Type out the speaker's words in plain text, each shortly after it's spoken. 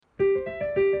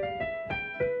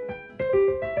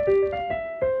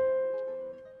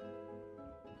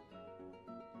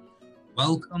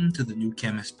Welcome to the New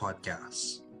Chemist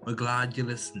podcast. We're glad you're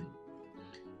listening.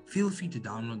 Feel free to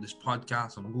download this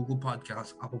podcast on Google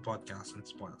Podcasts, Apple Podcasts, and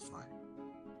Spotify,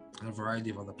 and a variety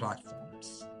of other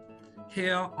platforms.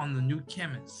 Here on the New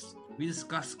Chemist, we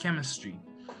discuss chemistry,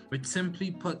 which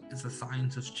simply put is the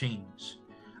science of change,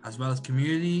 as well as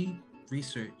community,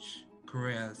 research,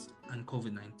 careers, and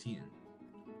COVID-19.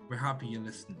 We're happy you're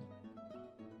listening.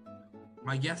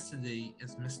 My guest today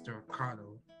is Mr.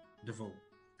 Ricardo, Deveaux,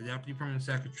 the Deputy Permanent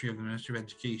Secretary of the Ministry of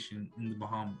Education in the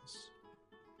Bahamas.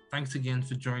 Thanks again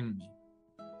for joining me.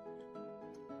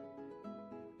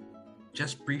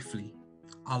 Just briefly,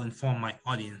 I'll inform my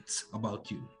audience about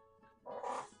you.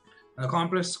 An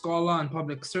accomplished scholar and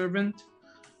public servant,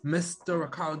 Mr.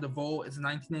 Ricardo Deveaux is a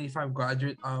 1985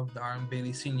 graduate of the R.M.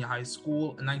 Bailey Senior High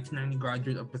School, a 1990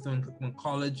 graduate of Bethune-Cookman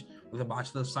College with a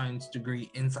Bachelor of Science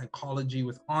degree in Psychology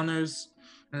with honors,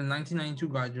 and a 1992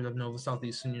 graduate of Nova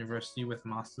Southeastern University with a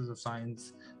Master's of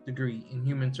Science degree in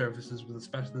Human Services with a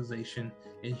specialization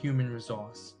in Human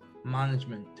Resource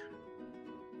Management.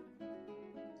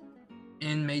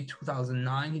 In May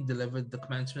 2009, he delivered the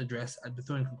commencement address at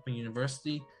Bethune-Cookman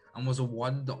University and was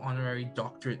awarded the Honorary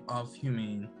Doctorate of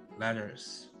Humane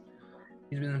Letters.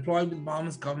 He's been employed with the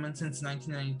Bahamas government since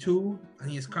 1992, and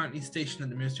he is currently stationed at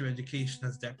the Ministry of Education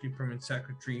as Deputy Permanent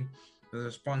Secretary,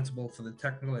 responsible for the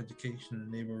technical education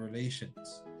and labor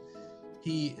relations.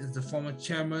 He is the former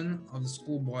chairman of the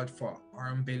school board for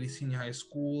R.M. Bailey Senior High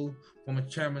School, former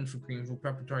chairman for Greenville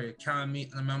Preparatory Academy,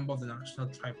 and a member of the National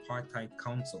Tripartite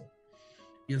Council.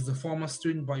 He is the former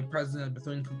student body president at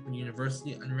Bethune-Cookman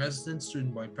University and resident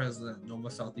student body president at Nova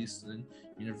Southeastern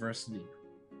University.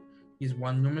 He's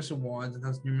won numerous awards and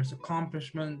has numerous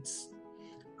accomplishments,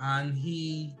 and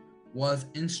he was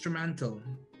instrumental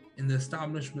in the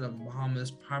establishment of the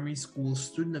Bahamas Primary School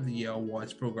Student of the Year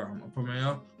Awards Program, a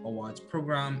premier awards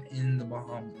program in the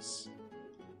Bahamas.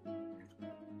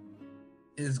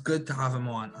 It is good to have him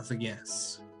on as a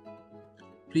guest.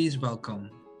 Please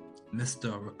welcome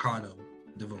Mr. Ricardo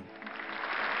Deveaux.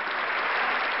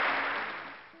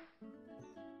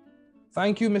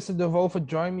 Thank you, Mr. Deveaux, for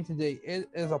joining me today. It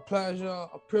is a pleasure,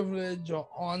 a privilege, an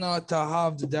honor to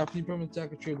have the Deputy Permanent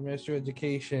Secretary of the Ministry of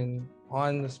Education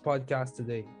on this podcast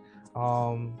today.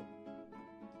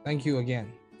 Thank you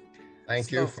again. Thank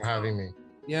you for having me.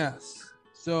 Yes.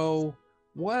 So,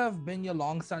 what have been your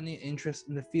long-standing interest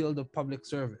in the field of public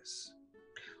service?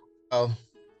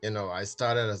 I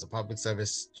started as a public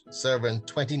service servant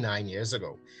 29 years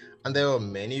ago, and there were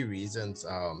many reasons,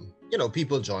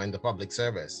 people joined the public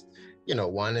service.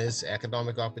 One is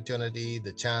economic opportunity,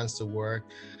 the chance to work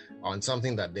on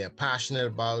something that they're passionate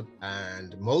about,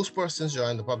 and most persons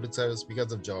join the public service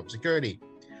because of job security.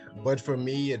 But for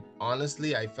me,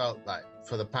 I felt like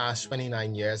for the past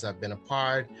 29 years, I've been a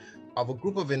part of a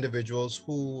group of individuals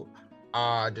who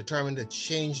are determined to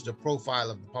change the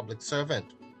profile of the public servant,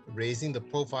 raising the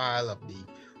profile of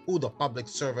who the public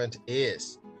servant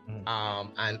is,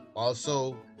 and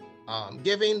also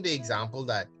giving the example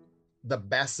that the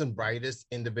best and brightest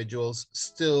individuals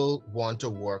still want to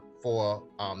work for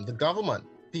the government,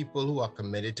 people who are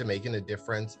committed to making a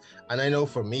difference. And I know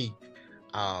for me,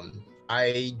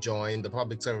 I joined the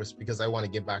public service because I want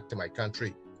to give back to my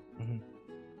country.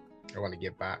 I want to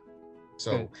give back.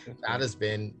 So that has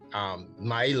been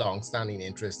my long-standing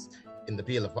interest in the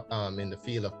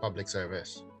field of public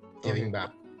service, giving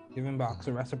back. Giving back.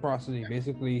 So reciprocity,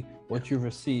 basically what you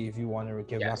receive, you want to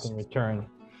give back in return.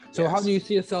 So Yes. How do you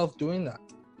see yourself doing that?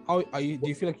 How are you? Do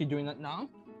you feel like you're doing that now?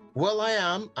 Well, I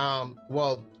am.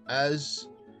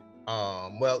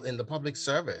 In the public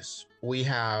service, we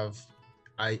have.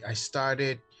 I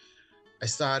started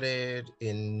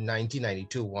in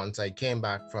 1992 once I came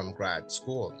back from grad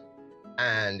school.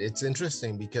 And it's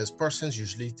interesting because persons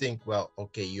usually think, well,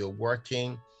 okay, you're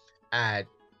working at,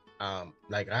 I'm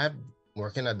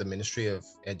working at the Ministry of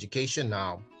Education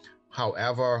now.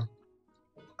 However,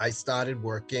 I started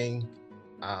working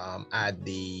at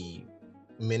the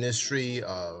Ministry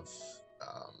of,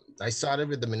 I started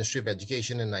with the Ministry of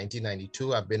Education in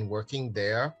 1992. I've been working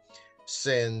there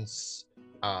since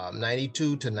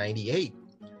 92 to 98.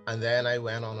 And then I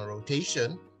went on a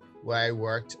rotation where I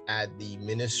worked at the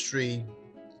Ministry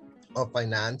of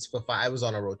Finance I was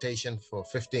on a rotation for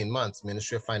 15 months,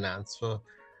 Ministry of Finance for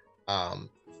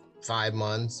 5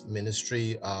 months,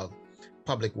 Ministry of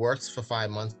Public Works for 5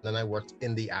 months. Then I worked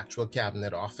in the actual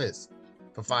cabinet office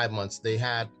for 5 months. They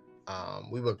had,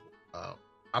 we were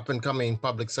up and coming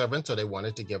public servants, so they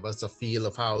wanted to give us a feel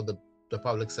of how the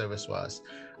public service was.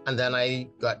 And then I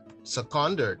got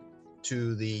seconded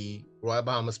to the Royal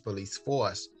Bahamas Police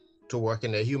Force to work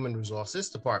in the Human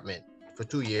Resources Department for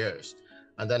 2 years.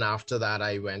 And then after that,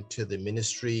 I went to the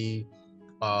Ministry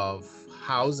of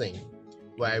Housing,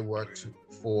 where I worked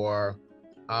for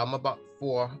about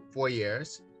four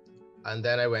years. And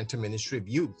then I went to Ministry of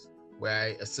Youth, where I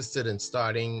assisted in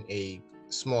starting a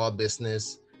small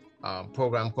business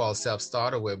program called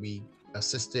Self-Starter, where we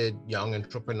assisted young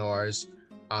entrepreneurs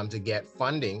to get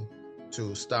funding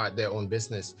to start their own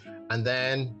business. And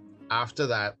then after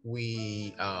that,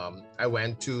 I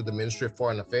went to the Ministry of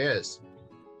Foreign Affairs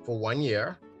for 1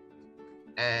 year.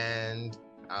 And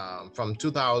from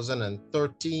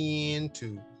 2013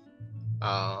 to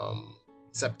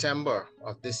September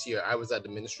of this year, I was at the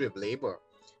Ministry of Labor,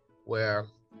 where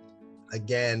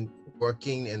again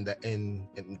working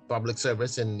in public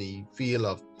service in the field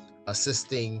of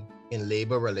assisting in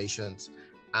labor relations.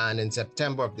 And in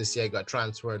September of this year, I got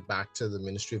transferred back to the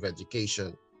Ministry of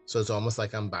Education. So it's almost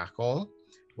like I'm back home,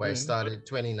 where I started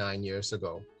 29 years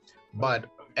ago. But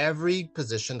every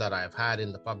position that I've had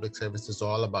in the public service is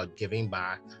all about giving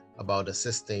back, about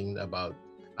assisting, about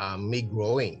me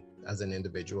growing as an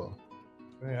individual.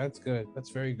 Yeah, that's good. That's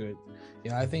very good.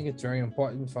 Yeah, I think it's very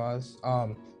important for us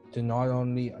to not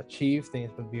only achieve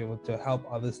things, but be able to help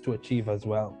others to achieve as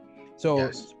well. So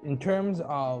Yes. in terms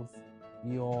of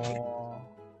your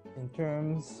in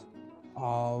terms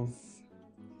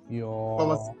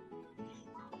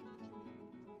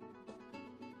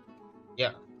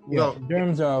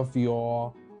of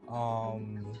your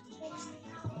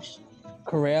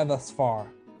career thus far,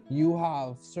 you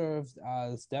have served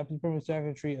as Deputy Permanent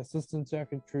Secretary, Assistant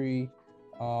Secretary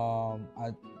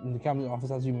in the Cabinet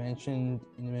Office, as you mentioned,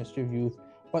 in the Ministry of Youth.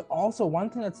 But also, one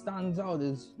thing that stands out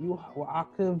is you were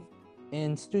active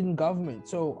in student government.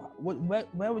 So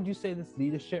where would you say this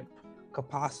leadership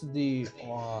capacity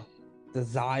or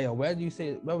desire, where would you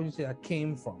say that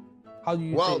came from? How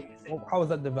was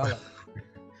that developed?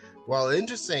 Well,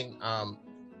 interesting.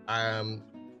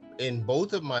 In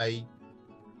both of my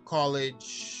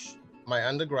college, my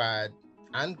undergrad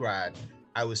and grad,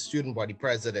 I was student body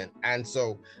president. And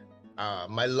so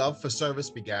my love for service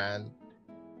began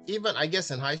even, I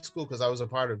guess, in high school, because I was a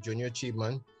part of junior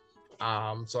achievement.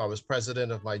 So I was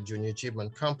president of my junior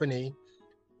achievement company.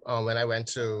 When I went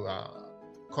to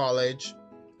college,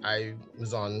 I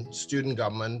was on student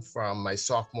government from my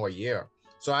sophomore year.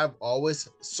 So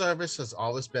service has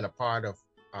always been a part of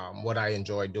what I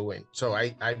enjoy doing. So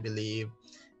I believe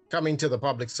coming to the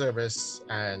public service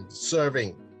and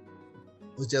serving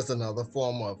was just another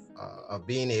form of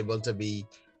being able to be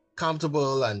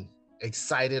comfortable and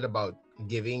excited about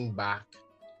giving back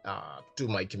to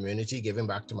my community, giving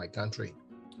back to my country.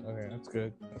 Okay, that's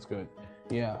good. That's good.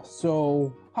 Yeah.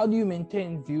 So how do you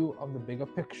maintain view of the bigger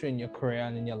picture in your career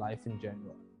and in your life in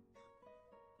general?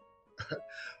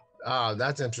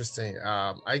 That's interesting.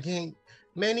 I think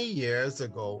many years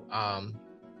ago,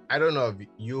 I don't know if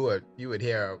you would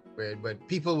hear it, but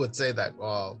people would say that,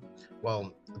 well,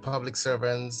 the public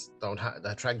servants don't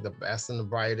attract the best and the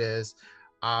brightest.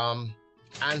 And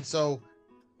so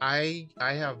I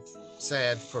have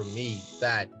said for me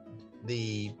that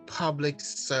the public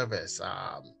service,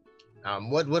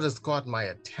 what has caught my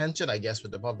attention, I guess,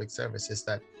 with the public service is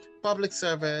that public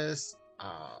service,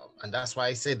 and that's why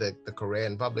I say that the career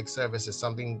in public service is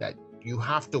something that you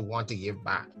have to want to give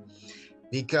back.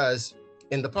 Because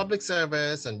in the public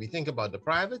service, and we think about the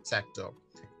private sector,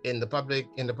 in the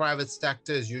private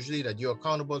sector is usually that you're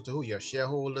accountable to who? Your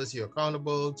shareholders, you're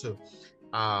accountable to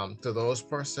those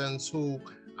persons who,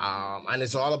 and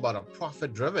it's all about a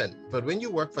profit driven. But when you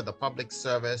work for the public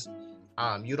service,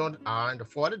 you aren't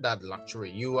afforded that luxury.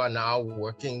 You are now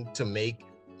working to make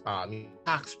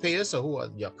taxpayers, so who are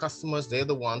your customers, they're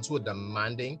the ones who are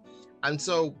demanding. And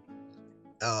so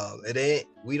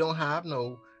we don't have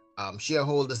no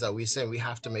shareholders that we say we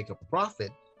have to make a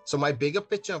profit. So my bigger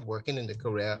picture of working in the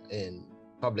career in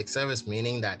public service,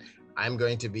 meaning that I'm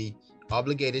going to be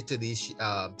obligated to these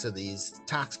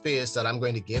taxpayers, that I'm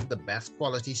going to give the best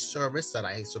quality service that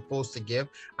I'm supposed to give.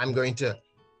 I'm going to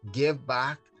give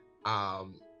back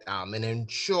and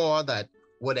ensure that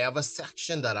whatever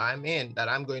section that I'm in, that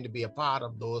I'm going to be a part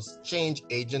of those change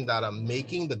agents that are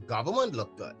making the government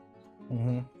look good.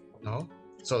 No?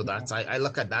 So that's, I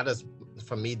look at that as,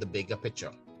 for me, the bigger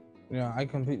picture. Yeah, I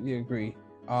completely agree.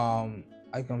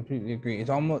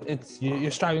 It's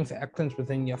you're striving for excellence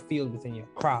within your field, within your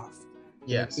craft.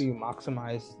 Yes. So you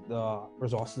maximize the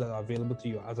resources that are available to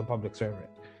you as a public servant.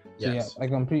 So yes. Yeah, I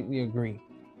completely agree.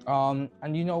 And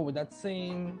with that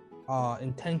same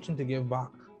intention to give back,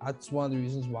 that's one of the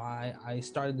reasons why I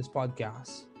started this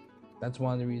podcast. That's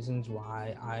one of the reasons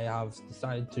why I have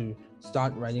decided to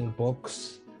start writing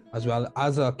books as well.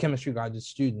 As a chemistry graduate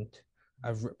student,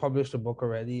 I've published a book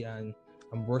already, and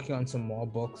I'm working on some more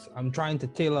books. I'm trying to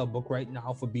tailor a book right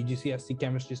now for BGCSE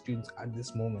chemistry students at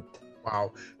this moment.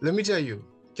 Wow. Let me tell you,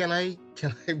 can I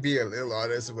be a little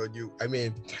honest about you? I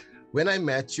mean, when I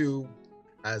met you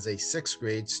as a 6th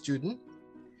grade student,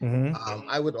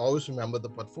 I would always remember the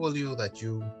portfolio that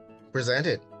you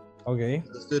presented. Okay.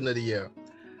 The student of the year.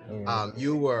 Okay.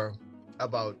 You were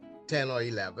about 10 or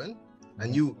 11,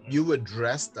 and you were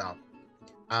dressed up.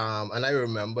 And I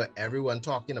remember everyone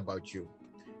talking about you.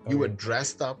 You were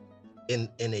dressed up in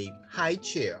a high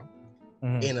chair,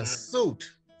 in a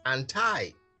suit and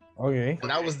tie. Okay. And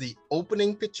that was the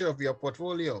opening picture of your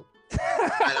portfolio. And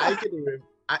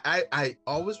I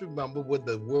always remember what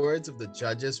the words of the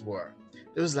judges were.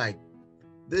 It was like,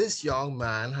 this young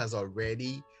man has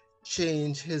already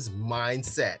changed his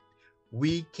mindset.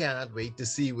 We can't wait to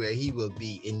see where he will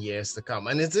be in years to come.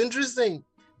 And it's interesting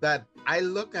that I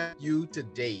look at you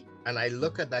today and I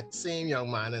look at that same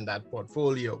young man in that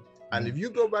portfolio. And if you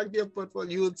go back to your portfolio,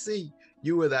 you would see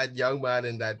you were that young man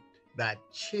in that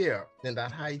chair, in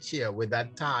that high chair with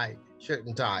that tie, shirt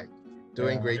and tie,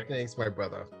 doing great things, my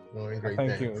brother. Doing great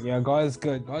things. Thank you. Yeah, God is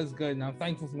good. God is good. And I'm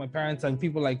thankful for my parents and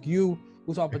people like you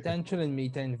who saw potential in me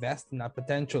to invest in that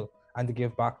potential and to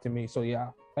give back to me. So yeah,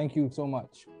 thank you so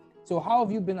much. So how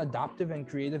have you been adaptive and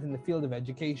creative in the field of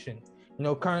education? You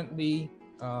know, currently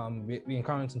we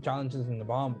encounter some challenges in the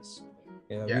Bahamas.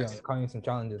 Yeah, we are encountering some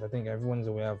challenges. I think everyone's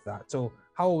aware of that. So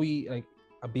how are we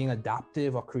being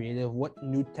adaptive or creative? What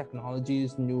new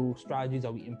technologies, new strategies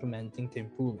are we implementing to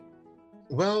improve it?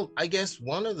 Well, I guess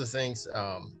one of the things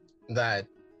that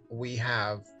we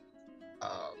have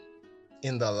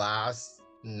in the last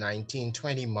 19,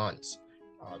 20 months,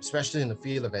 especially in the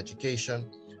field of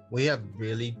education, we have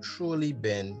really, truly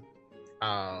been,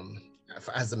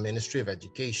 as the Ministry of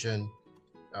Education,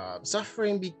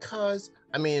 suffering because,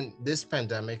 I mean, this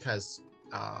pandemic has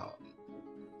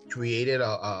created,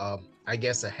 I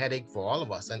guess, a headache for all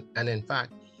of us. And in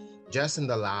fact, just in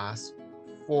the last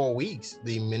 4 weeks,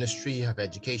 the Ministry of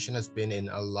Education has been in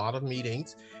a lot of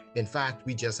meetings. In fact,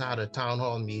 we just had a town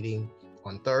hall meeting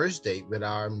on Thursday with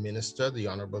our minister, the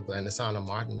Honorable Glennisana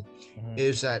Martin,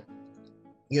 is that,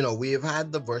 you know, we have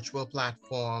had the virtual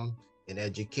platform in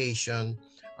education,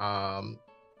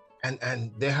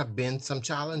 and there have been some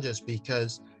challenges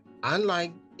because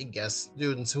unlike, I guess,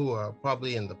 students who are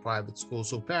probably in the private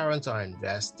schools, who parents are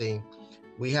investing,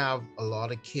 we have a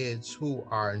lot of kids who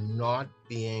are not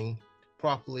being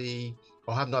properly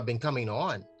or have not been coming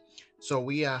on. So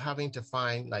we are having to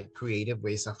find like creative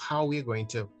ways of how we're going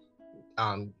to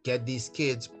get these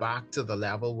kids back to the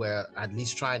level where at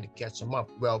least trying to catch them up.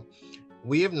 Well,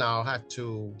 we have now had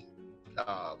to,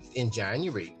 in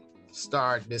January,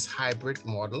 start this hybrid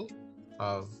model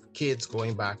of kids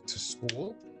going back to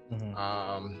school,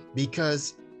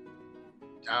 because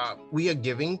we are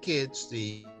giving kids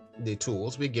the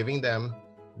tools, we're giving them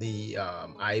the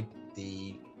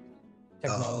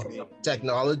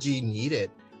technology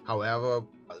needed. However,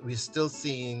 we're still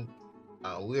seeing,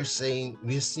 we're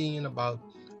seeing about,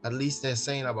 at least they're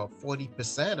saying about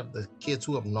 40% of the kids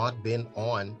who have not been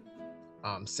on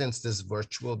since this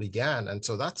virtual began. And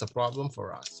so that's a problem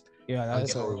for us. Yeah,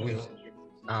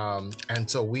 and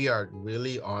so we are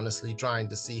really honestly trying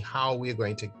to see how we're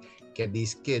going to get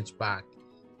these kids back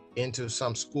into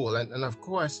some school. And of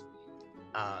course,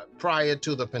 prior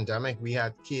to the pandemic, we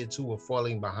had kids who were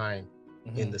falling behind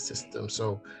in the system.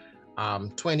 So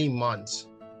 20 months,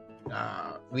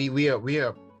 we are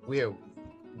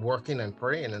working and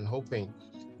praying and hoping,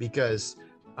 because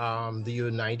the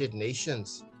United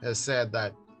Nations has said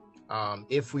that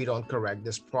if we don't correct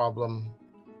this problem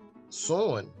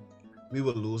soon, we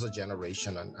will lose a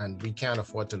generation, and we can't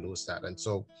afford to lose that. And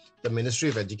so the Ministry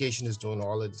of Education is doing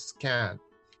all it can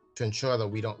to ensure that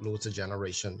we don't lose a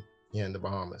generation here in the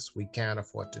Bahamas. We can't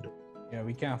afford to do it. Yeah,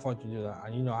 we can't afford to do that.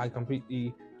 And, you know,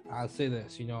 I'll say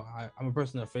this, you know, I'm a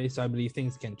person of faith, so I believe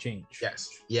things can change.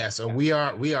 Yes. And we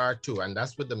are too. And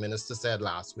that's what the minister said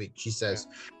last week. She says,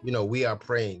 you know, we are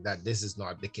praying that this is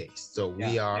not the case. So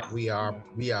we are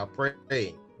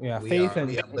praying. Yeah, we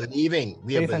are believing.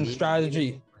 Faith and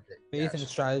strategy. Faith and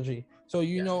strategy. So,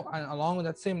 you know, and along with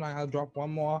that same line, I'll drop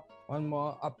one more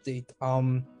update.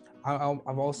 I'm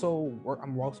also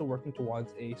working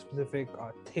towards a specific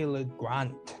tailored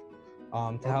grant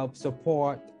to help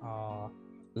support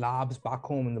labs back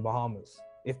home in the Bahamas.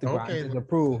 If the grant is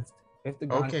approved.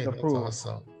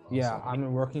 Awesome. Yeah,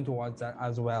 I'm working towards that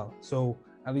as well. So,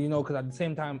 you know, because at the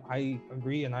same time, I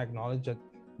agree and I acknowledge that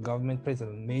government plays a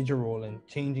major role in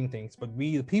changing things, but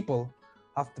we, the people,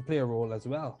 have to play a role as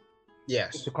well.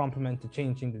 Yes. To complement the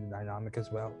changing the dynamic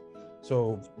as well.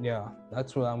 So yeah,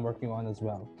 that's what I'm working on as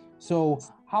well. So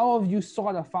how have you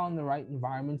sort of found the right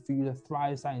environment for you to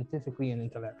thrive scientifically and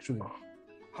intellectually?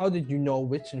 How did you know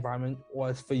which environment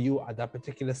was for you at that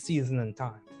particular season and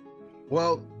time?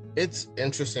 Well, it's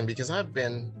interesting because I've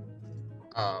been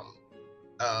um,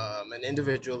 an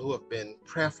individual who have been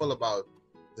prayerful about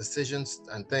decisions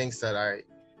and things that I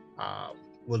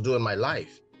will do in my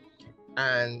life.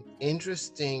 And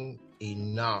interesting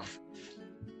enough,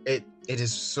 it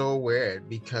is so weird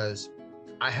because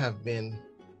I've been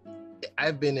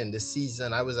in the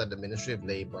season. I was at the Ministry of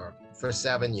Labor for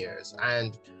 7 years,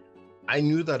 and I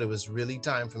knew that it was really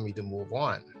time for me to move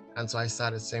on. And so I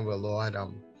started saying, well, Lord,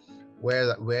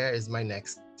 where is my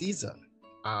next season?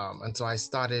 And so I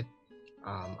started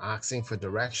asking for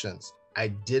directions. I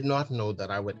did not know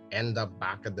that I would end up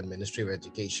back at the Ministry of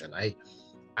Education. I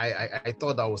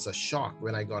thought that was a shock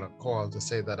when I got a call to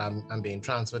say that I'm being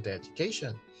transferred to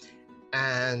education.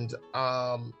 And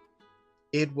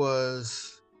it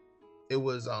was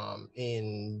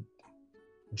in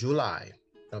July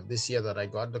of this year that I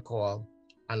got the call,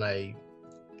 and I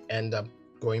end up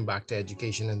going back to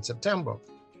education in September.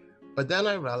 But then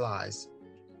I realized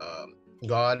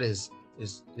God is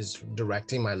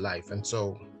directing my life, and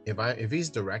so if He's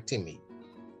directing me,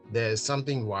 there's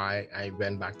something why I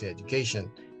went back to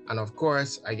education. And of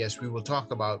course, I guess we will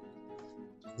talk about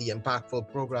the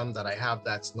impactful program that I have.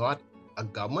 That's not a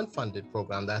government-funded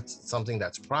program. That's something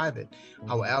that's private. Mm-hmm.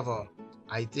 However,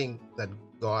 I think that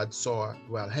God saw,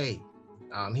 well, hey,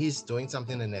 He's doing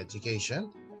something in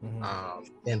education,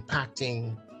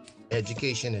 impacting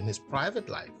education in his private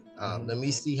life. Let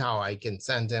me see how I can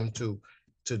send him to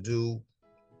do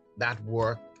that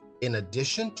work in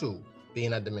addition to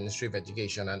being at the Ministry of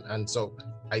Education. And so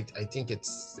I think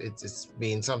it's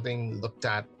being something looked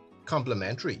at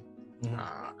complementary.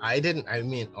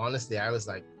 Honestly, I was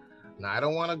like, no, I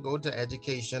don't want to go to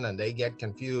education and they get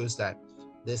confused that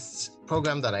this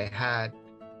program that I had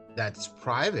that's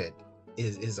private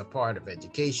is a part of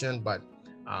education. But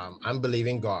I'm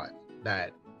believing God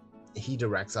that He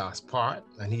directs us part,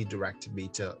 and He directed me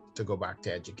to go back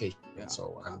to education. Yeah.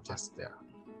 So I'm just there.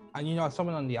 And as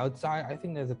someone on the outside, I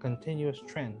think there's a continuous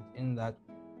trend in that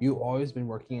you've always been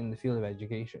working in the field of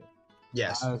education.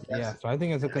 Yes. Yeah. So I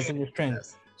think it's a continuous trend.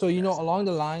 Yes. So, along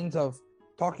the lines of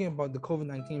talking about the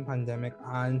COVID-19 pandemic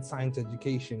and science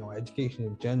education or education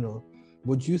in general,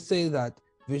 would you say that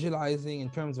visualizing in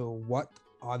terms of what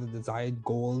are the desired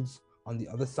goals on the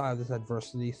other side of this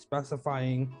adversity,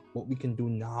 specifying what we can do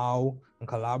now and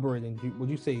collaborating, would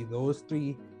you say those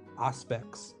three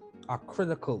aspects are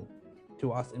critical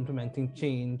to us implementing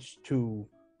change to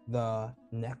the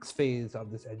next phase of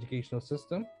this educational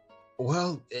system?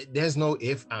 Well, there's no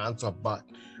if, ands, or but.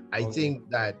 I think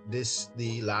that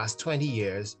the last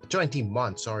 20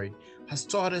 months, has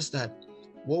taught us that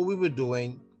what we were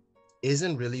doing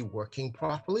isn't really working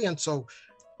properly. And so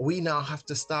we now have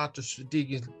to start to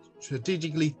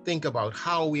strategically think about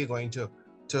how we're going to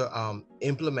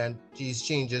implement these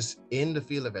changes in the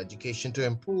field of education to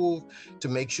improve, to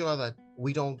make sure that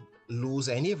we don't lose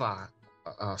any of our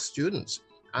students.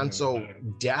 And so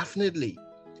definitely,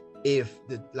 if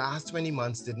the last 20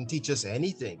 months didn't teach us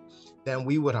anything, then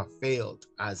we would have failed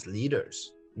as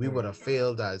leaders. We would have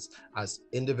failed as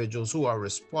individuals who are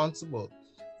responsible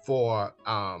for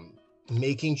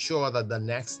making sure that the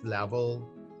next level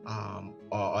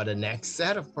or the next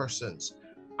set of persons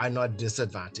are not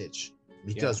disadvantaged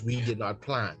because we did not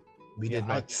plan, we did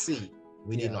not see,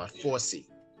 we did not foresee.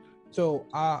 So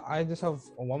I just have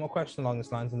one more question along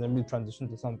these lines, and then we'll transition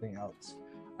to something else.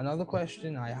 Another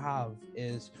question I have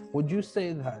is, would you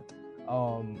say that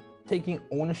taking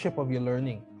ownership of your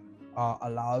learning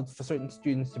allowed for certain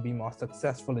students to be more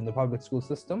successful in the public school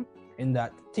system, in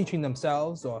that teaching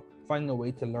themselves or finding a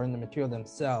way to learn the material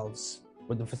themselves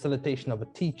with the facilitation of a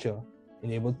teacher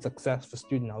enabled success for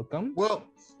student outcomes?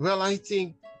 Well, I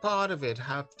think part of it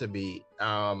have to be,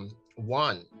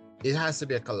 one, it has to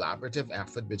be a collaborative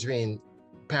effort between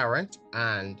parent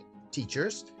and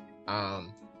teachers.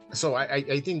 So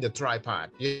I think the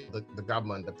tripod, the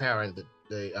government, the parent,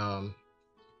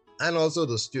 and also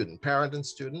the student, parent and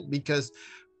student, because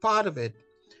part of it,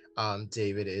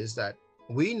 David, is that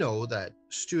we know that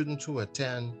students who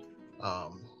attend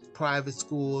private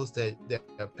schools, their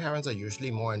parents are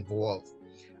usually more involved.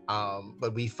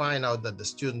 But we find out that the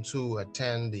students who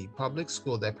attend the public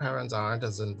school, their parents aren't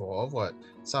as involved, or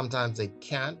sometimes they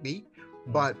can't be.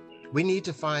 But we need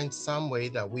to find some way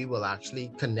that we will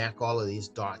actually connect all of these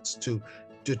dots to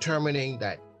determining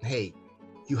that, hey,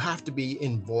 you have to be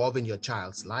involved in your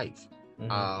child's life.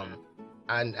 And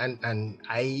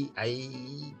I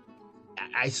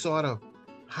sort of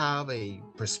have a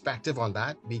perspective on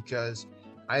that, because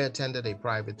I attended a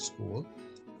private school,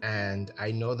 and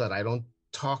I know that I don't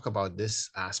talk about this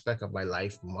aspect of my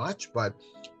life much, but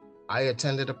I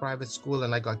attended a private school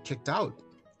and I got kicked out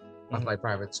of my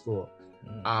private school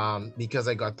because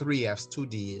I got 3 Fs, 2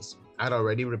 Ds. I'd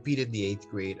already repeated the 8th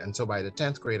grade, and so by the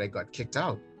 10th grade, I got kicked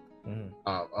out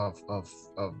of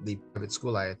the private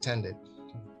school I attended.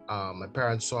 My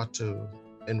parents sought to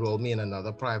enroll me in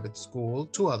another private school,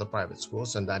 2 other private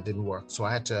schools, and that didn't work. So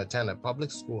I had to attend a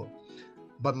public school.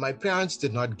 But my parents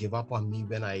did not give up on me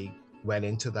when I went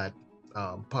into that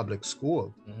public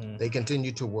school. They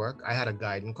continued to work. I had a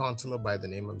guidance counselor by the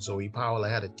name of Zoe Powell. I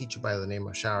had a teacher by the name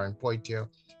of Sharon Poitier,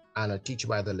 and a teacher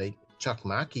by the late Chuck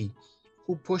Mackey,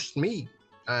 who pushed me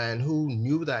and who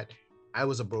knew that I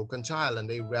was a broken child, and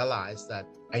they realized that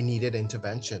I needed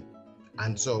intervention.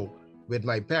 And so with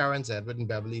my parents, Edward and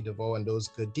Beverly Deveaux, and those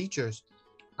good teachers,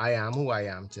 I am who I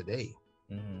am today.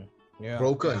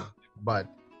 Broken, but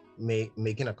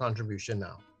making a contribution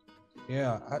now.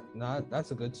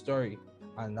 That's a good story,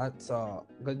 and that's a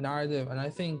good narrative. And I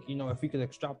think, if we could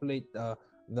extrapolate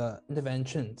the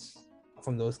interventions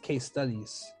from those case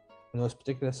studies, from those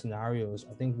particular scenarios,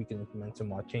 I think we can implement some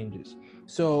more changes.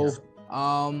 So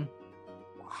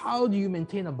how do you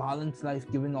maintain a balanced life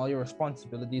given all your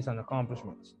responsibilities and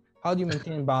accomplishments? How do you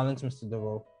maintain balance, Mr.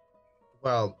 Deveaux?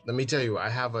 Well, let me tell you, I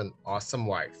have an awesome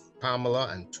wife, Pamela,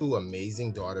 and 2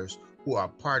 amazing daughters who are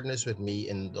partners with me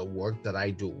in the work that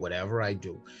I do, whatever I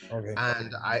do. Okay.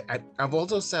 And I've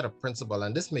also set a principle,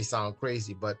 and this may sound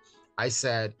crazy, but I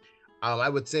said I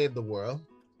would save the world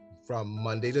from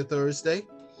Monday to Thursday,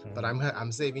 but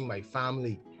I'm saving my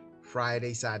family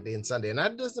Friday, Saturday, and Sunday. And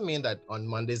that doesn't mean that on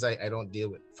Mondays I don't deal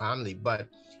with family, but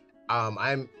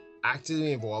I'm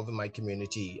actively involved in my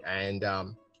community, and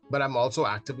but I'm also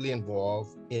actively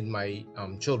involved in my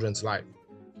children's life.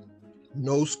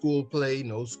 No school play,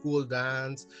 no school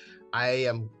dance.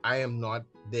 I am not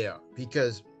there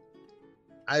because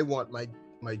I want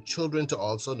my children to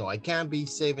also know I can't be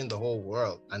saving the whole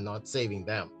world and not saving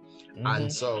them. And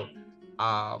so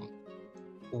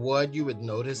what you would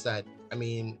notice that,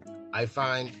 I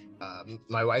find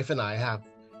my wife and I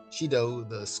she do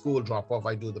the school drop off,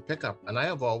 I do the pickup, and I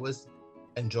have always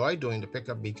enjoyed doing the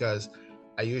pickup because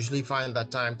I usually find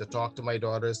that time to talk to my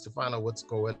daughters to find out what's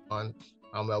going on.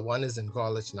 Well, one is in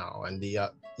college now, and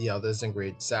the other's in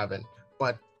grade 7.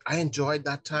 But I enjoyed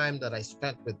that time that I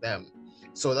spent with them.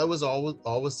 So that was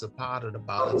always a part of the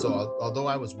balance. So although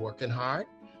I was working hard,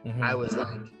 I was like,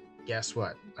 guess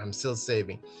what? I'm still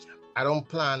saving. I don't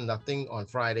plan nothing on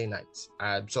Friday nights.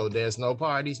 So there's no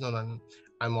parties, no nothing.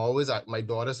 I'm always my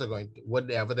daughters are going to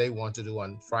whatever they want to do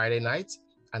on Friday nights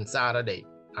and Saturday,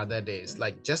 other days.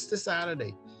 Like just this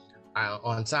Saturday,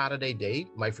 on Saturday day,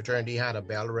 my fraternity had a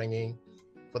bell ringing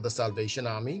for the Salvation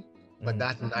Army. But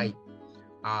that night,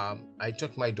 I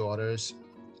took my daughters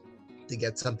to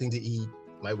get something to eat,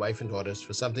 my wife and daughters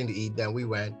for something to eat. Then we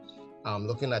went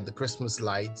looking at the Christmas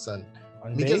lights, and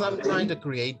because I'm trying to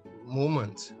create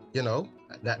moments,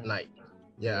 that night.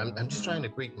 Yeah, I'm just trying to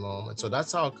create moments. So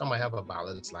that's how come I have a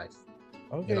balanced life.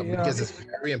 Okay, because it's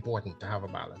very important to have a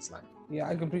balanced life. Yeah,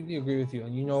 I completely agree with you.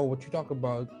 And what you talk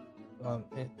about,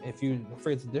 if you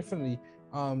phrase it differently,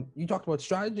 you talked about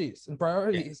strategies and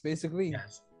priorities, basically.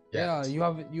 Yes. Yeah,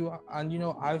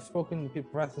 I've spoken to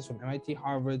professors from MIT,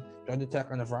 Harvard, Georgia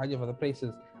Tech, and a variety of other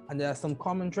places, and there are some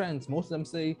common trends. Most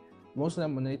of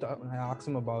them when I ask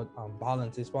them about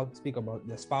balance, they speak about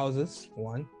their spouses,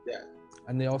 one,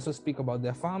 and they also speak about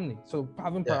their family. So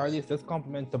having priorities does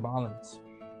complement the balance.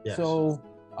 Yes. So,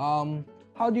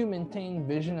 how do you maintain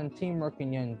vision and teamwork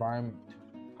in your environment?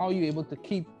 How are you able to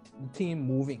keep the team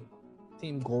moving,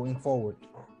 team going forward?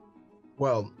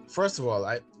 Well, first of all,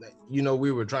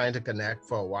 we were trying to connect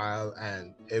for a while,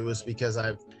 and it was because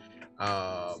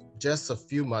just a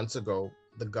few months ago,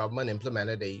 the government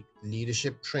implemented a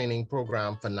leadership training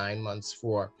program for 9 months.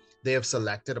 They have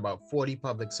selected about 40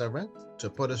 public servants to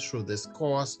put us through this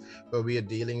course where we are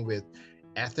dealing with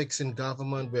ethics in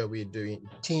government, where we're doing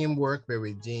teamwork, where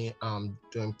we're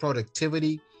doing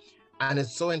productivity. And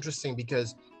it's so interesting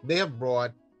because they have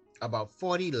brought about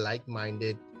 40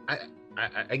 like-minded,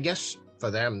 I guess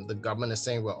for them, the government is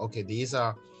saying, well, okay, these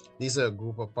are a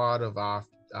group of part of our,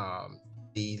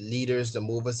 the leaders, the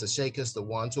movers, the shakers, the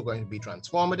ones who are going to be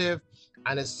transformative.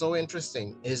 And it's so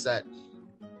interesting is that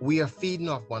we are feeding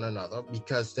off one another,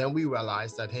 because then we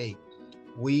realize that, hey,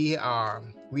 we are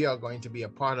going to be a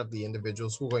part of the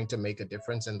individuals who are going to make a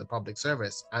difference in the public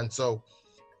service. And so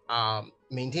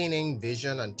maintaining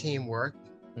vision and teamwork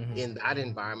in that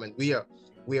environment, we are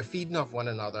feeding off one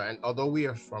another. And although we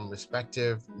are from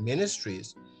respective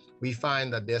ministries, we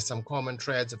find that there's some common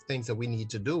threads of things that we need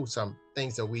to do, some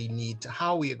things that we need to,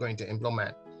 how we are going to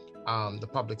implement the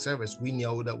public service. We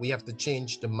know that we have to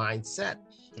change the mindset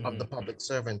of the public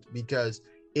servant, because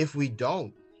if we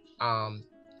don't,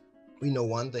 we know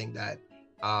one thing, that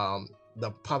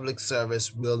the public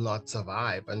service will not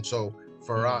survive. And so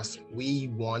for us, we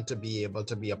want to be able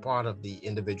to be a part of the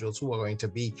individuals who are going to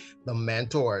be the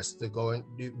mentors, the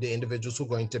individuals who are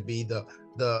going to be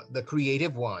the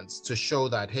creative ones, to show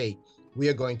that, hey, we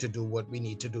are going to do what we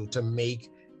need to do to make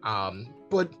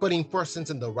putting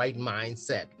persons in the right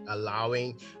mindset,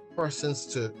 allowing persons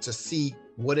to see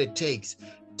what it takes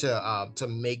to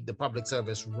make the public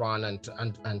service run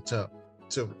and to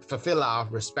fulfill our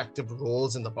respective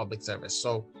roles in the public service.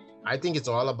 So I think it's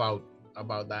all about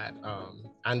that,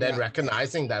 and then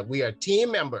recognizing that we are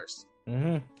team members.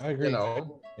 I agree. You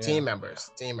know, team members.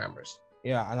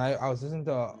 Yeah, and I was listening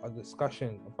to a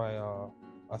discussion by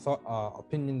a thought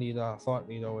opinion leader, thought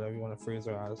leader, whatever you want to phrase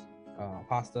her as,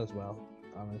 pastor as well.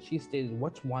 And she stated,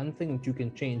 "What's one thing that you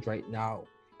can change right now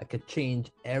that could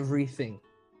change everything?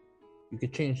 You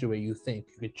could change the way you think.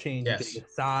 You could change. You could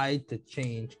decide to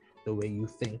change the way you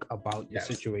think about your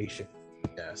situation."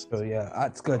 Yes. So yeah,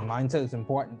 that's good. Mindset is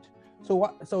important.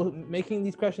 So making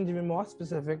these questions even more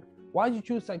specific, why did you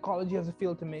choose psychology as a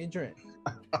field to major in?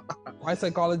 Why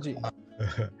psychology?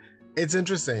 It's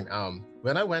interesting.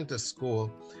 When I went to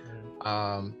school,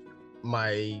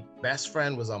 my best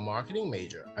friend was a marketing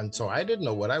major, and so I didn't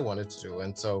know what I wanted to do.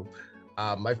 And so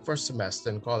my first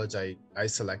semester in college, I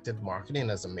selected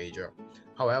marketing as a major.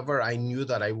 However, I knew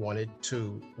that I wanted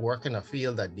to work in a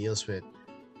field that deals with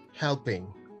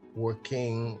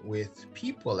working with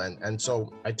people. And so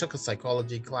I took a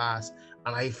psychology class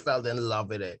and I fell in love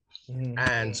with it.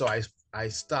 And so I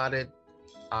started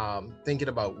thinking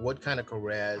about what kind of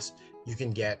careers you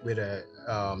can get with a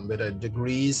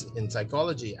degrees in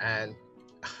psychology. And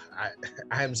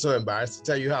I am so embarrassed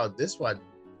to tell you how this one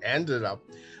ended up,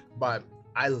 but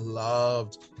I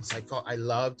loved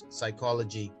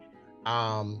psychology.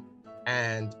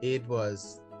 And it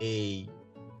was a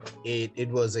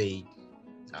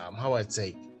how I'd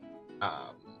say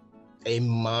a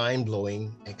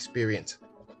mind-blowing experience.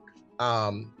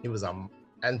 It was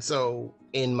and so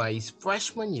in my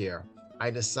freshman year, I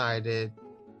decided,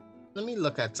 let me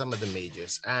look at some of the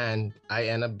majors, and I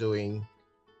end up doing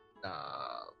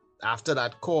after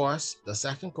that course, the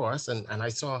second course, and I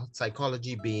saw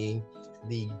psychology being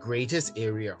the greatest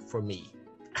area for me.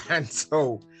 And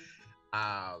so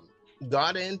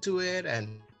got into it,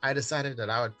 and I decided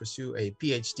that I would pursue a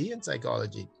PhD in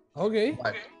psychology. Okay.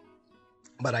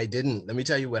 But I didn't. Let me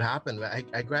tell you what happened.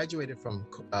 I graduated from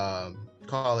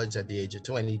college at the age of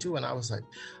 22, and I was like,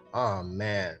 oh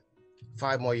man,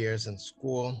 5 more years in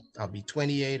school. I'll be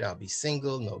 28. I'll be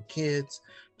single, no kids.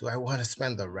 Do I want to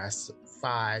spend the rest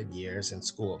 5 years in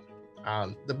school?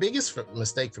 The biggest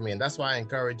mistake for me, and that's why I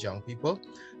encourage young people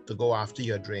to go after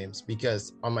your dreams,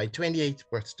 because on my 28th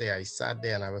birthday, I sat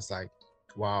there and I was like,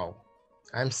 wow,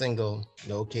 I'm single,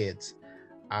 no kids,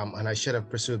 and I should have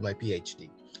pursued my PhD.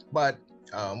 But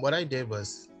what I did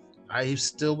was, I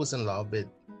still was in love with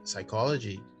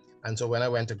psychology. And so when I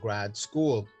went to grad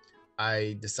school,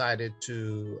 I decided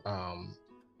to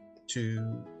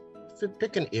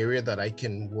pick an area that I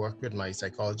can work with my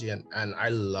psychology, and I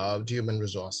loved human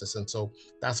resources. And so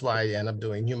that's why I ended up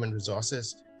doing human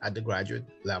resources at the graduate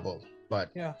level. But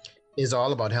yeah, it's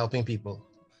all about helping people.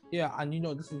 Yeah, and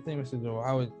this is the thing, Mr. Deveaux.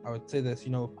 I would say this,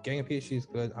 getting a PhD is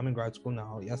good. I'm in grad school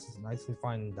now. Yes, it's nice and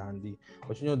fine and dandy.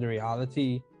 But the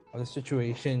reality of the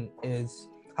situation is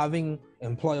having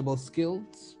employable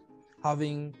skills,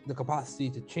 having the capacity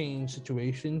to change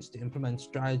situations, to implement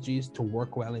strategies, to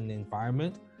work well in the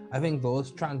environment. I think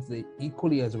those translate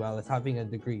equally as well as having a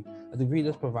degree. A degree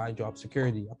does provide job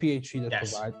security. A PhD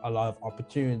does provide a lot of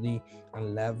opportunity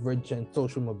and leverage and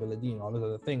social mobility and all those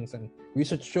other things. And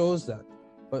research shows that.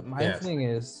 But my thing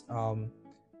is,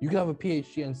 you can have a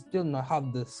PhD and still not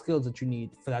have the skills that you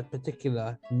need for that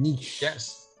particular niche.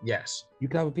 Yes. You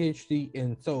can have a PhD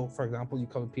in, so for example, you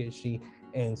can have a PhD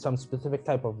in some specific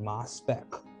type of mass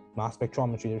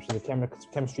spectrometry, which is a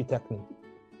chemistry technique.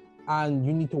 And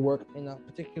you need to work in a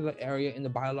particular area in the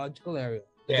biological area.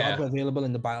 The jobs are available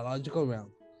in the biological realm.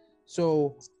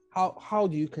 So how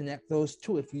do you connect those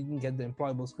two? If you didn't get the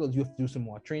employable skills, you have to do some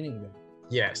more training then.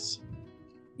 Yes.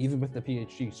 Even with the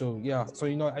PhD. So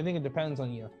I think it depends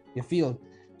on your field.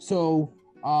 So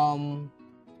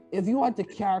if you had to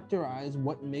characterize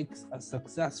what makes a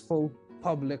successful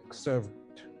public servant,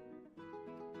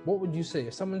 what would you say?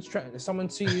 If someone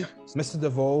sees Mr.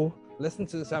 Deveaux, listen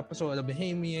to this episode, a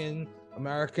Bahamian,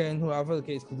 American, whoever the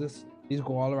case, because these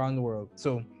go all around the world.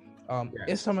 So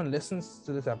If someone listens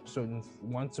to this episode and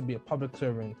wants to be a public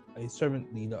servant, a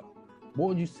servant leader, what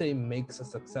would you say makes a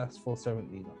successful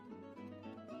servant leader?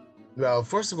 Well,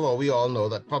 first of all, we all know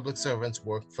that public servants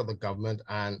work for the government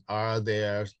and are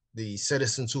there the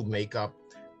citizens who make up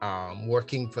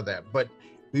working for them. But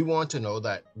we want to know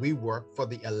that we work for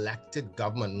the elected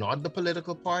government, not the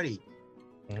political party.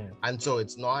 And so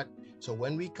it's not, so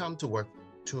when we come to work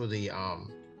to the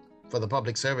for the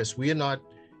public service, we are not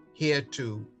here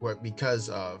to work because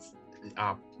of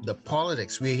the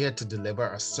politics. We're here to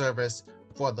deliver a service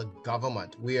for the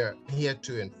government. We are here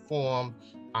to inform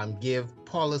and give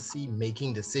policy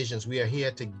making decisions. We are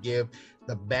here to give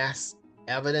the best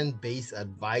evidence-based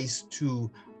advice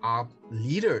to our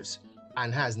leaders,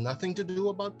 and has nothing to do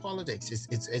about politics.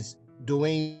 It's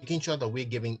making sure that we're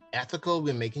giving ethical,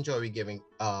 we're making sure we're giving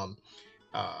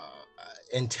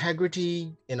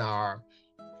integrity in our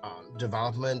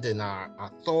development, in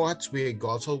our thoughts. We're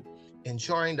also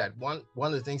ensuring that one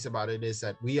of the things about it is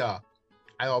that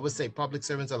I always say public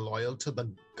servants are loyal to the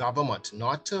government,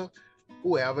 not to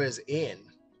whoever is in,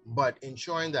 but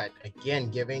ensuring that, again,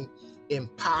 giving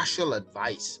impartial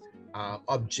advice,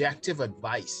 objective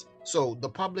advice. So the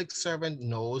public servant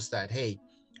knows that, hey,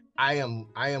 I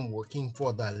am working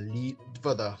for the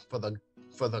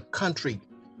country,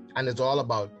 and it's all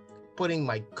about putting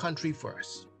my country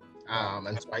first.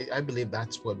 And so I believe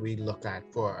that's what we look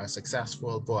at for a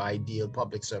successful, for ideal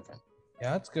public servant.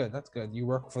 Yeah, that's good. That's good. You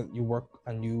work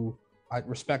and you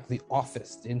respect the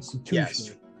office, the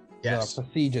institution, yes. the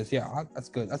procedures. Yeah, that's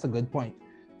good. That's a good point.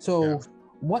 So,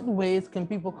 what ways can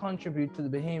people contribute to the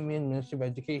Bahamian Ministry of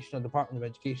Education or Department of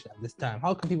Education at this time?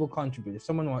 How can people contribute? If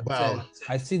someone says,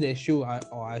 I see the issue,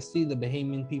 or I see the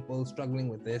Bahamian people struggling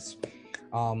with this,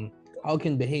 how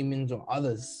can Bahamians or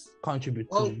others contribute?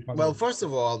 Well, first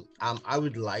of all,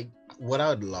 what I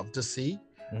would love to see,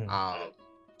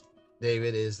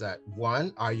 David, is that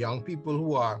one, our young people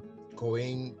who are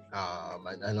going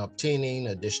and obtaining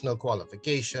additional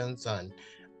qualifications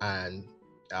and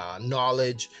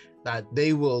knowledge, that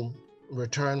they will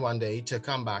return one day to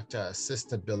come back to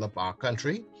assist to build up our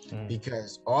country,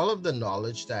 because all of the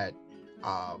knowledge that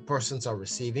persons are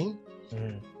receiving,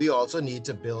 we also need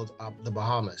to build up the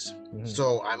Bahamas.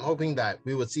 So I'm hoping that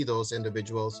we would see those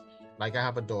individuals. Like I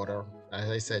have a daughter, as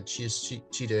I said, she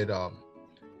did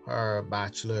her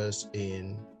bachelor's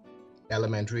in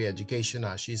elementary education.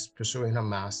 She's pursuing her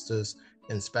master's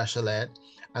in special ed.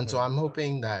 And so I'm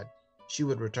hoping that she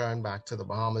would return back to the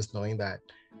Bahamas knowing that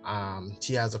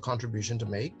she has a contribution to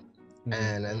make.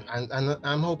 And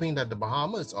I'm hoping that the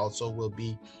Bahamas also will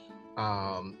be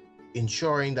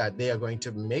ensuring that they are going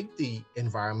to make the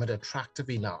environment attractive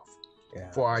enough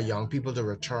for our young people to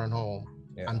return home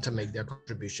and to make their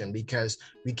contribution, because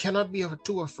we cannot be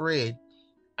too afraid.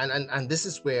 And this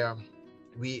is where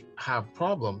we have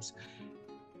problems.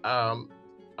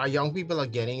 Our young people are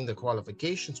getting the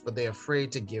qualifications, but they're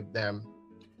afraid to give them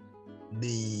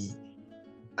the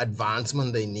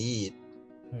advancement they need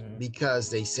because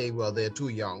they say, well, they're too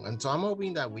young. And so I'm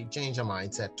hoping that we change our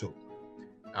mindset too,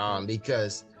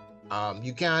 because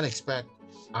you can't expect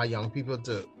our young people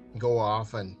to go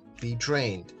off and be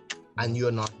trained and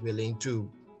you're not willing to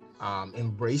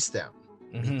embrace them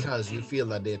because you feel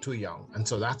that they're too young. And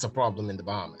so that's a problem in the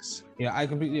Bahamas. Yeah, I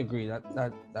completely agree that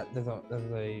there's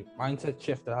a mindset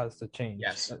shift that has to change.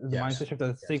 There's a mindset shift that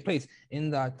has to take place in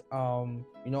that,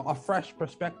 a fresh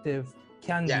perspective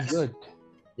can be good.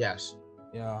 Yes.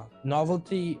 Yeah.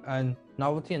 Novelty and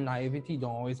naivety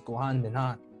don't always go hand in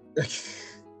hand.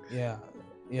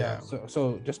 Yeah.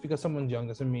 So just because someone's young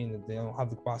doesn't mean that they don't have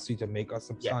the capacity to make a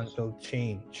substantial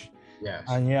change. Yes.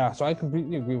 And so I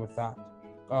completely agree with that.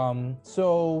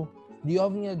 So do you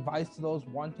have any advice to those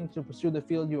wanting to pursue the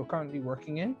field you are currently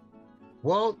working in?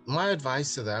 Well, my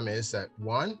advice to them is that,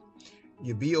 one,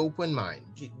 you be open-minded.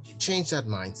 You change that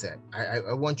mindset.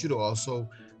 I want you to also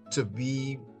to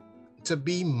be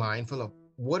mindful of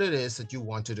what it is that you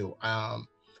want to do.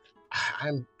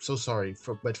 I'm so sorry,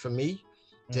 but for me,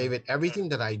 David, everything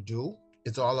that I do,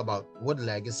 it's all about what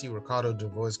legacy Ricardo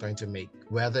Deveaux is going to make,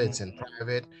 whether it's in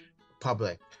private,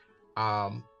 public.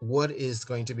 What is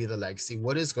going to be the legacy?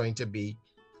 What is going to be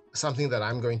something that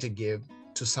I'm going to give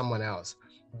to someone else?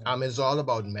 It's all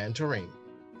about mentoring.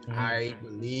 I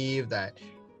believe that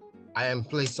I am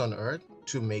placed on earth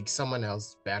to make someone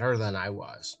else better than I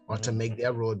was, or to make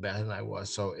their road better than I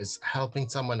was. So it's helping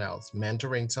someone else,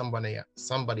 mentoring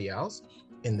somebody else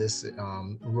in this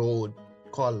road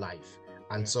called life.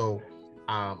 And so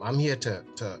I'm here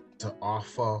to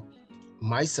offer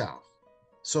myself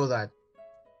so that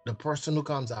the person who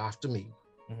comes after me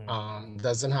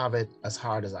doesn't have it as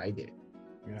hard as I did.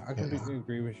 Yeah, I completely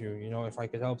agree with you. You know, if I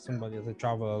could help somebody as I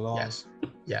travel along,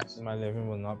 Yes. my living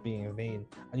will not be in vain.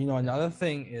 And you know, another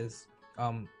thing is,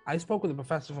 I spoke with a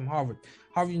professor from Harvard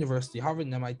University, Harvard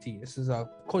and MIT. This is a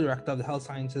co-director of the Health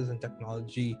Sciences and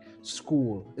Technology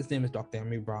School. His name is Dr.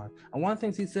 Emery Brown. And one of the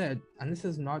things he said, and this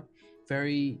is not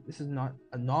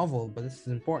a novel, but this is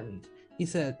important. He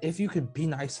said, if you could be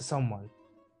nice to someone,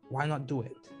 why not do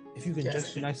it? If you can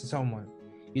just be nice to someone,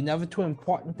 you're never too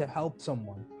important to help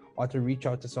someone or to reach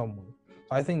out to someone.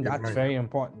 So I think that's very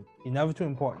important. You're never too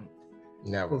important.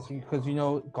 Never. Because you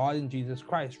know, God and Jesus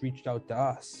Christ reached out to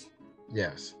us.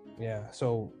 Yes. Yeah.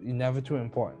 So you're never too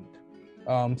important.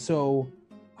 So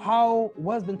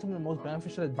what has been some of the most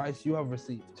beneficial advice you have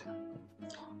received?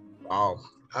 Wow.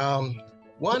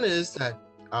 One is that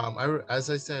as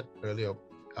I said earlier,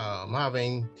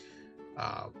 having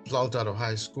plugged out of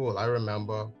high school, I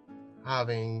remember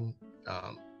having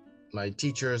my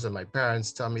teachers and my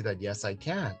parents tell me that yes, I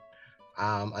can.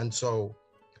 And so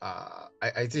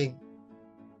I think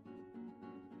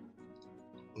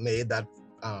made that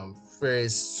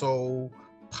phrase so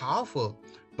powerful.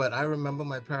 But I remember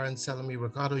my parents telling me,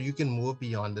 Ricardo, you can move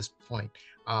beyond this point.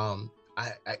 I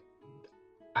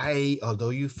although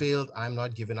you failed, I'm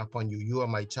not giving up on you. You are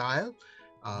my child.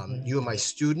 You are my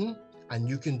student, and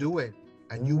you can do it,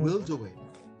 and you will do it.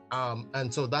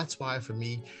 And so that's why for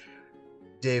me,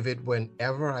 David,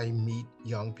 whenever I meet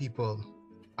young people,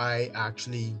 I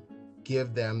actually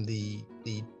give them the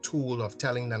tool of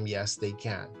telling them, yes, they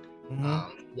can.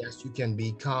 Yes, you can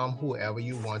become whoever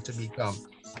you want to become.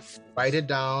 Write it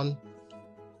down,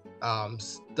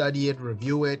 study it,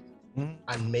 review it,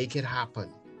 and make it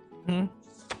happen. I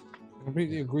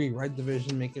completely agree. Write the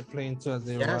vision, make it plain so that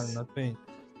they run nothing.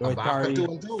 Don't wait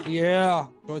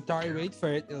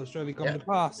for it. It'll surely come to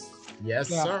pass. Yes,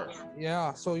 sir.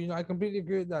 Yeah. So, you know, I completely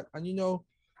agree with that. And, you know,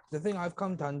 the thing I've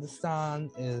come to understand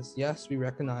is, yes, we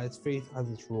recognize faith has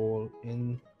its role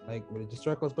in like religious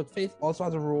circles, but faith also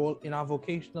has a role in our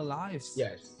vocational lives.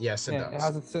 Yes, it does. It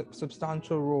has a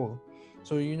substantial role.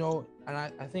 So, you know, and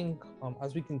I think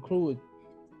as we conclude,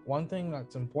 one thing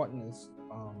that's important is,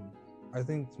 I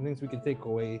think some things we can take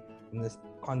away from this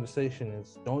conversation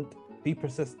is don't be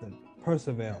persistent,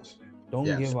 persevere, don't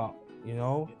give up, you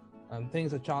know,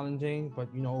 things are challenging,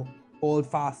 but, you know, hold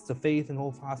fast to faith and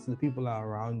hold fast to the people that are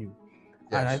around you.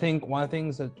 And I think one of the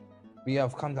things that we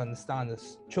have come to understand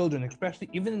is children, especially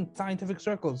even in scientific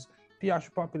circles,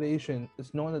 pediatric population,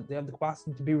 is known that they have the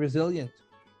capacity to be resilient.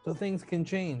 So things can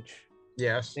change.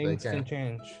 Yes, things can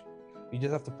change. You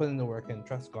just have to put in the work and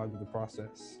trust God with the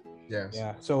process. Yes.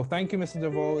 Yeah. So thank you, Mr.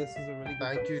 Deveaux. This is a really good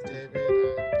Thank you, David.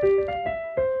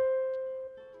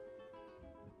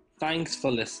 Thanks for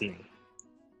listening.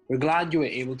 We're glad you were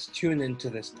able to tune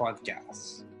into this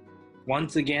podcast.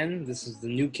 Once again, this is the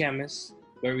New Chemist,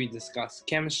 where we discuss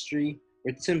chemistry,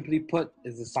 which simply put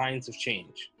is the science of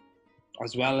change,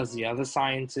 as well as the other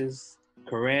sciences,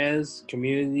 careers,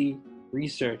 community,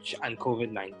 research, and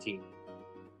COVID-19.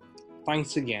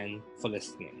 Thanks again for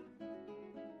listening.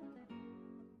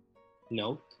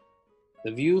 Note,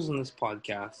 the views on this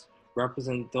podcast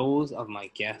represent those of my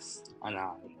guest and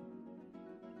I.